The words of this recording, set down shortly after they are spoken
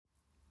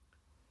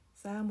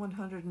Psalm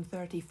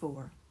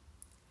 134.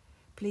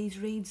 Please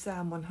read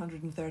Psalm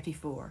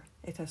 134.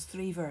 It has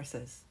 3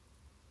 verses.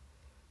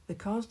 The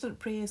constant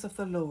praise of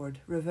the Lord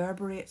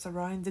reverberates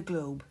around the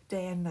globe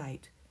day and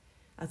night,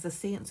 as the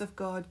saints of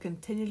God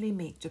continually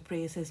meet to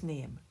praise his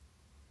name.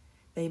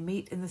 They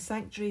meet in the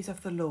sanctuaries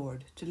of the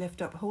Lord to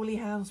lift up holy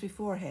hands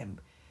before him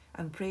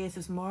and praise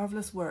his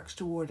marvellous works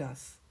toward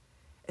us,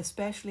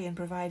 especially in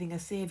providing a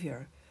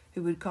Saviour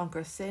who would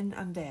conquer sin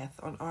and death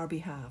on our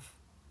behalf.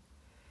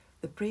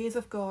 The praise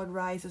of God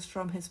rises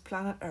from his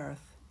planet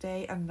Earth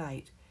day and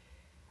night,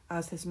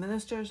 as his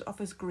ministers of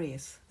his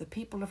grace, the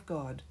people of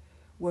God,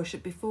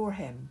 worship before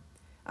him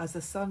as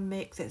the sun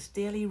makes its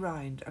daily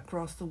round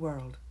across the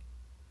world.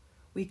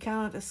 We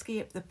cannot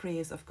escape the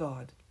praise of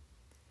God.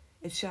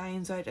 It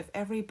shines out of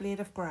every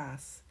blade of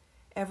grass,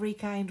 every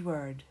kind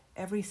word,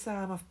 every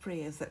psalm of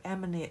praise that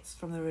emanates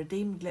from the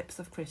redeemed lips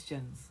of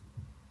Christians.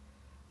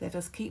 Let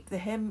us keep the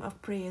hymn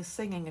of praise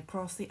singing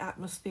across the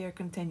atmosphere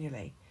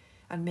continually,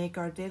 and make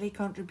our daily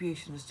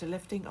contributions to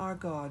lifting our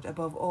God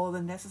above all the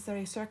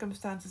necessary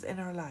circumstances in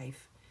our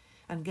life,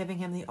 and giving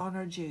him the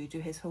honour due to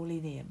his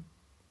holy name.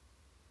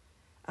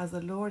 As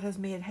the Lord has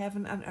made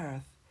heaven and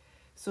earth,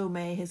 so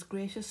may his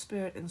gracious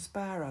Spirit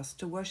inspire us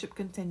to worship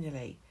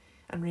continually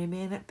and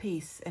remain at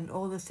peace in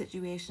all the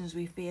situations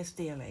we face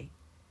daily.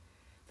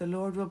 The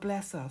Lord will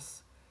bless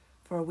us,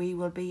 for we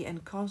will be in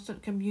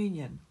constant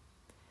communion,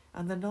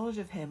 and the knowledge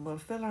of him will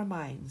fill our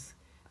minds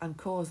and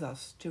cause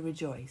us to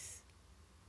rejoice.